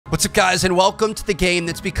What's up, guys, and welcome to the game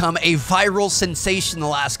that's become a viral sensation the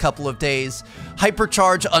last couple of days.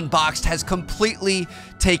 Hypercharge Unboxed has completely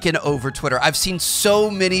taken over Twitter. I've seen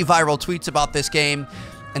so many viral tweets about this game,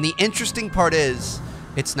 and the interesting part is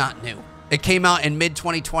it's not new. It came out in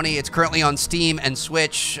mid-2020. It's currently on Steam and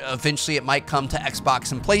Switch. Eventually, it might come to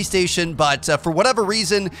Xbox and PlayStation, but for whatever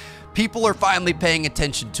reason, people are finally paying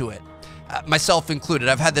attention to it. Myself included.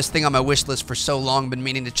 I've had this thing on my wish list for so long, been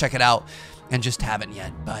meaning to check it out, and just haven't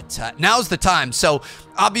yet, but now's the time. So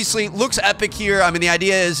obviously looks epic here. I mean, the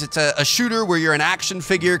idea is it's a shooter where you're an action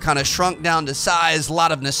figure kind of shrunk down to size, a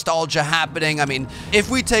lot of nostalgia happening. I mean, if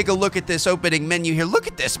we take a look at this opening menu here, look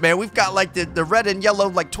at this, man. We've got like the red and yellow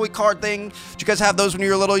like toy car thing. Did you guys have those when you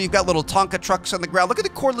were little? You've got little Tonka trucks on the ground. Look at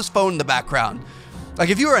the cordless phone in the background. Like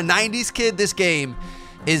if you were a 90s kid, this game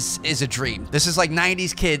is a dream. This is like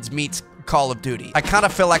 90s kids meets Call of Duty. I kind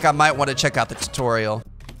of feel like I might want to check out the tutorial.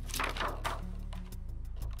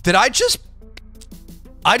 Did I just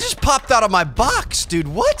popped out of my box, dude,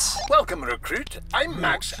 what? Welcome, recruit. I'm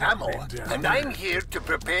Max Ammo, and I'm here to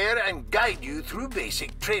prepare and guide you through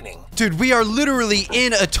basic training. Dude, we are literally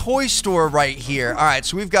in a toy store right here. All right,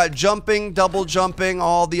 so we've got jumping, double jumping,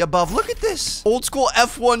 all the above. Look at this. Old school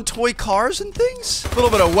F1 toy cars and things. A little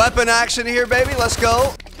bit of weapon action here, baby. Let's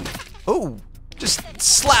go. Oh. Just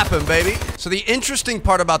slap him, baby. So the interesting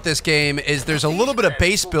part about this game is there's a little bit of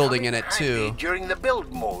base building in it too. During the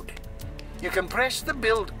build mode, you can press the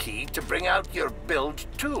build key to bring out your build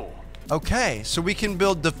tool. Okay, so we can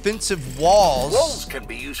build defensive walls. Walls can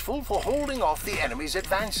be useful for holding off the enemy's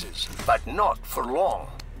advances, but not for long.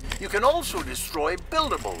 You can also destroy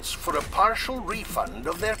buildables for a partial refund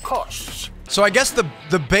of their costs. So I guess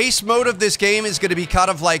the base mode of this game is going to be kind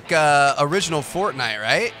of like original Fortnite,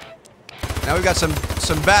 right? Now we've got some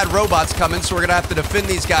bad robots coming, so we're gonna have to defend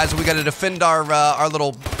these guys. We gotta defend our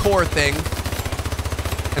little core thing.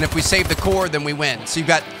 And if we save the core, then we win. So you've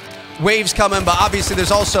got waves coming, but obviously there's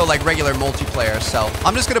also like regular multiplayer. So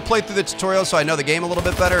I'm just gonna play through the tutorial so I know the game a little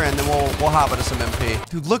bit better, and then we'll hop into some MP.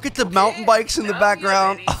 Dude, look at the mountain bikes in the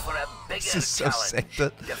background. Oh, this is so sick.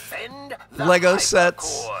 The Lego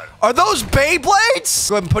sets. Are those Beyblades?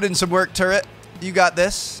 Go ahead and put in some work, turret. You got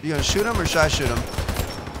this. You gonna shoot him or should I shoot him?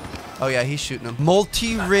 Oh yeah, he's shooting them.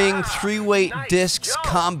 Multi-ring, three-weight discs,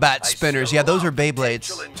 combat spinners. Yeah, those are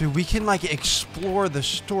Beyblades. Dude, we can like explore the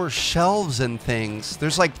store shelves and things.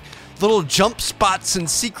 There's like little jump spots and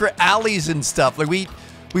secret alleys and stuff. Like we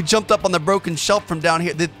jumped up on the broken shelf from down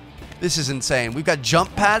here. This is insane. We've got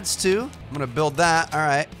jump pads too. I'm gonna build that. All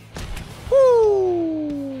right.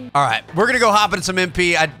 Woo! All right, we're gonna go hop into some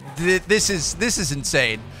MP. This is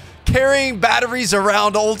insane. Carrying batteries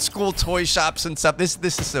around old school toy shops and stuff. This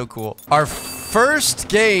is so cool. Our first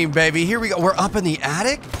game, baby. Here we go. We're up in the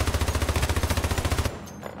attic.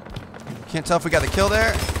 Can't tell if we got the kill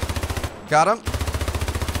there. Got him.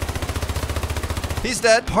 He's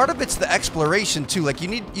dead. Part of it's the exploration too. Like you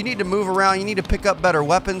need to move around. You need to pick up better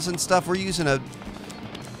weapons and stuff. We're using a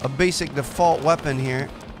basic default weapon here.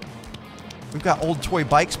 We've got old toy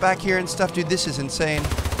bikes back here and stuff. Dude, this is insane.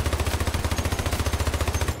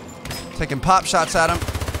 Taking pop shots at him.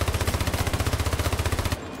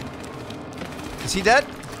 Is he dead?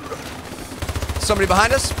 Somebody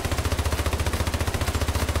behind us?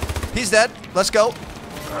 He's dead. Let's go.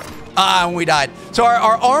 And we died. So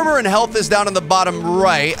our armor and health is down in the bottom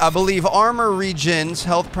right. I believe armor regens.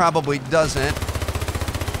 Health probably doesn't.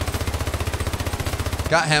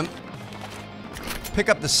 Got him. Pick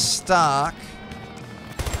up the stock.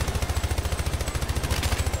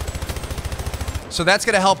 So that's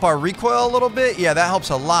gonna help our recoil a little bit. Yeah, that helps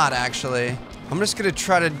a lot, actually. I'm just gonna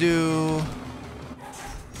try to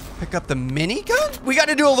pick up the minigun? We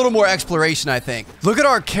gotta do a little more exploration, I think. Look at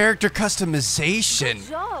our character customization. Good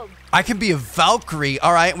job. I can be a Valkyrie.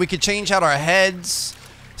 All right, we could change out our heads,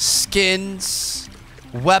 skins,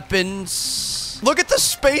 weapons. Look at the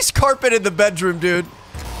space carpet in the bedroom, dude.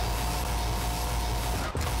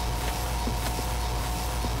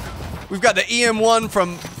 We've got the EM1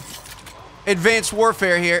 from Advanced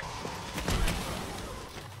Warfare here.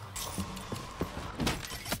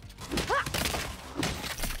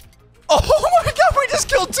 Oh my god, we just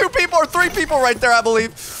killed 2 people or 3 people right there, I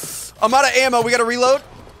believe. I'm out of ammo. We gotta reload.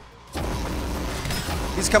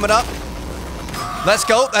 He's coming up. Let's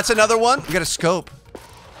go. That's another one. We got a scope.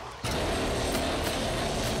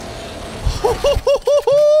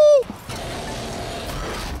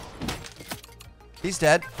 He's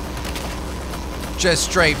dead. Just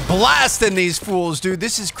straight blasting these fools, dude.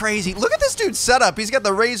 This is crazy. Look at this dude's setup. He's got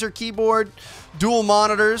the Razer keyboard, dual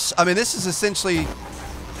monitors. I mean, this is essentially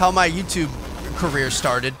how my YouTube career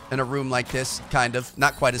started, in a room like this, kind of.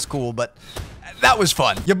 Not quite as cool, but That was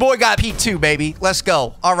fun. Your boy got P2, baby. Let's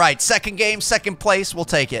go. All right, second game, second place. We'll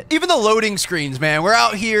take it. Even the loading screens, man. We're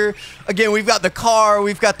out here. Again, we've got the car.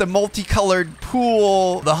 We've got the multicolored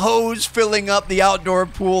pool. The hose filling up the outdoor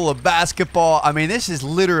pool of basketball. I mean, this is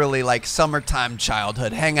literally like summertime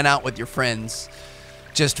childhood. Hanging out with your friends.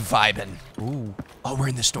 Just vibing. Ooh. Oh, we're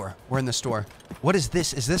in the store. We're in the store. What is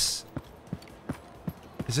this? Is this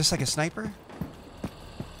like a sniper?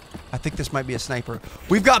 I think this might be a sniper.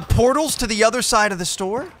 We've got portals to the other side of the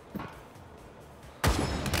store.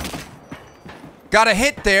 Got a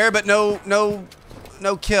hit there, but no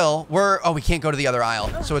kill. Oh, we can't go to the other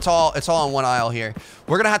aisle. So it's all on one aisle here.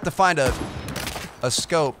 We're gonna have to find a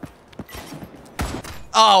scope.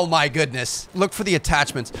 Oh my goodness. Look for the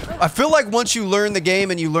attachments. I feel like once you learn the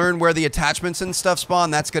game and you learn where the attachments and stuff spawn,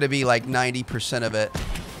 that's gonna be like 90% of it.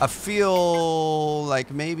 I feel like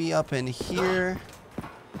maybe up in here.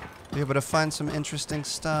 Be able to find some interesting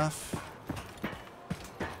stuff.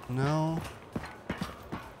 No.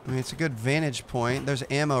 I mean, it's a good vantage point. There's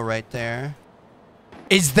ammo right there.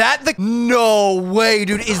 Is that the... No way,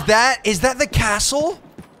 dude. Is that the castle?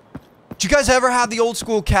 Did you guys ever have the old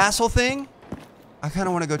school castle thing? I kind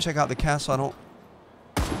of want to go check out the castle. I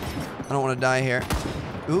don't want to die here.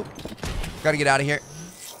 Oop. Got to get out of here.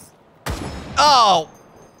 Oh!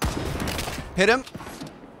 Hit him.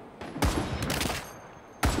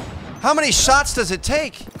 How many shots does it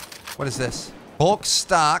take? What is this? Bulk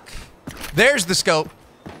stock. There's the scope.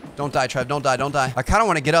 Don't die, Trev. Don't die. Don't die. I kind of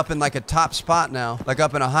want to get up in like a top spot now. Like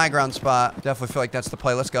up in a high ground spot. Definitely feel like that's the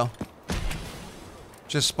play. Let's go.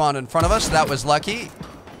 Just spawned in front of us. That was lucky.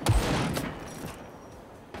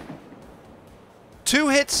 2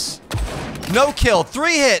 hits. No kill.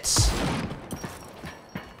 3 hits.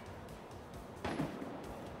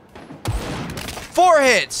 4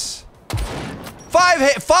 hits. 5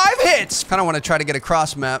 hits! Kind of want to try to get a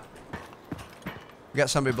cross map. We got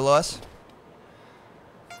somebody below us.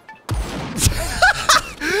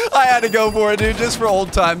 I had to go for it, dude, just for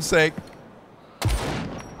old time's sake.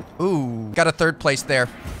 Ooh, got a 3rd place there.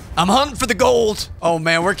 I'm hunting for the gold. Oh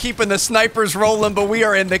man, we're keeping the snipers rolling, but we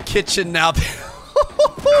are in the kitchen now.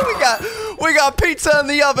 we got pizza in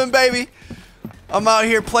the oven, baby. I'm out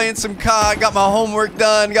here playing some COD, got my homework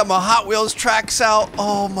done, got my Hot Wheels tracks out.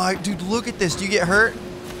 Oh my, dude, look at this. Do you get hurt?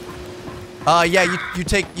 Yeah, you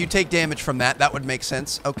take damage from that. That would make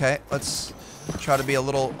sense. Okay, let's try to be a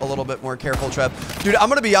little bit more careful, Trev. Dude, I'm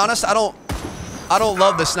gonna be honest. I don't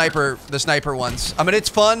love the sniper ones. I mean, it's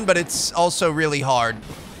fun, but it's also really hard.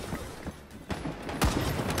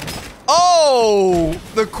 Oh,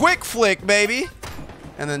 the quick flick, baby.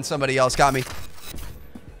 And then somebody else got me.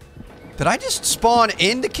 Did I just spawn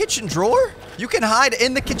in the kitchen drawer? You can hide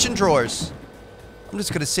in the kitchen drawers. I'm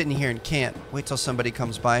just gonna sit in here and camp. Wait till somebody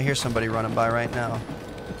comes by. I hear somebody running by right now.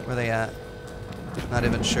 Where they at? Not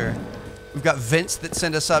even sure. We've got vents that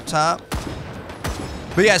send us up top.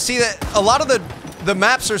 But yeah, see that a lot of the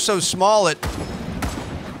maps are so small it...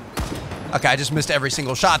 Okay, I just missed every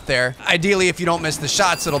single shot there. Ideally, if you don't miss the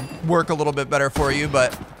shots, it'll work a little bit better for you,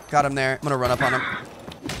 but got him there. I'm gonna run up on him.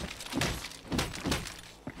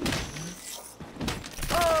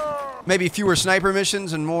 Maybe fewer sniper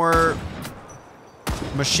missions and more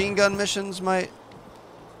machine gun missions might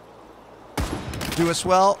do us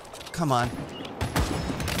well. Come on.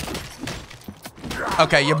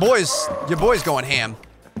 Okay, your boy's going ham.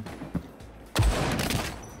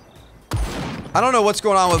 I don't know what's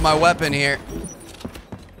going on with my weapon here,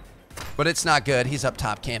 but it's not good. He's up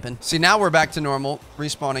top camping. See, now we're back to normal.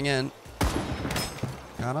 Respawning in.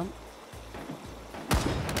 Got him.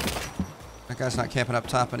 That guy's not camping up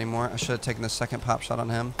top anymore. I should have taken the second pop shot on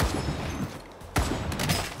him.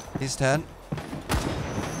 He's dead.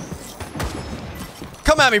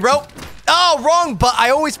 Come at me, bro. Oh, wrong, but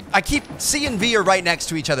I keep C and V are right next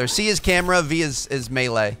to each other. C is camera, V is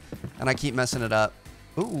melee. And I keep messing it up.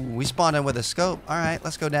 Ooh, we spawned in with a scope. All right,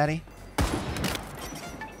 let's go, daddy.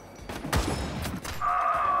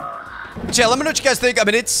 Yeah, let me know what you guys think. I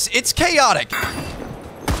mean, it's chaotic.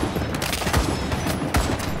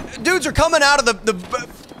 Dudes are coming out of the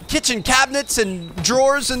kitchen cabinets and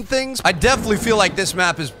drawers and things. I definitely feel like this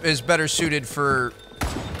map is better suited for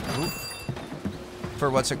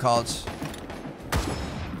what's it called?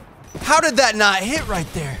 How did that not hit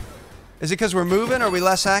right there? Is it because we're moving? Are we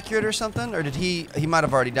less accurate or something? Or did he might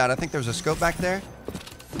have already died. I think there was a scope back there.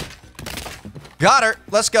 Got her.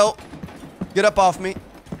 Let's go. Get up off me.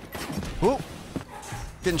 Ooh.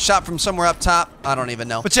 Getting shot from somewhere up top. I don't even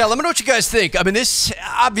know. But yeah, let me know what you guys think. I mean, this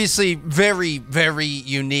obviously very, very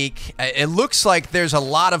unique. It looks like there's a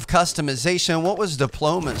lot of customization. What was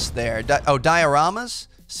diplomas there? Oh, dioramas?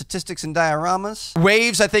 Statistics and dioramas.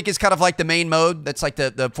 Waves, I think, is kind of like the main mode. That's like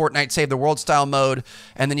the Fortnite Save the World style mode.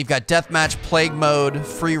 And then you've got Deathmatch, Plague mode,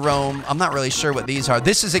 Free Roam. I'm not really sure what these are.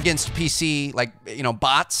 This is against PC, like, you know,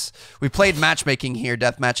 bots. We played matchmaking here,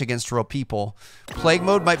 Deathmatch against real people. Plague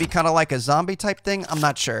mode might be kind of like a zombie type thing. I'm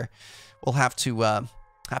not sure. We'll have to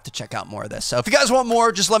check out more of this. So if you guys want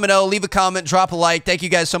more, just let me know. Leave a comment, drop a like. Thank you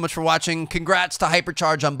guys so much for watching. Congrats to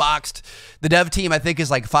Hypercharge Unboxed. The dev team, I think, is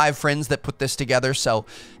like 5 friends that put this together. So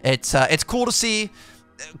it's cool to see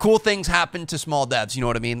cool things happen to small devs. You know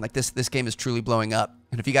what I mean? Like this game is truly blowing up.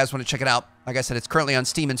 And if you guys want to check it out, like I said, it's currently on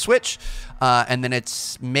Steam and Switch. And then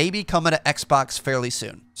it's maybe coming to Xbox fairly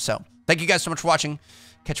soon. So thank you guys so much for watching.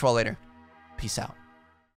 Catch you all later. Peace out.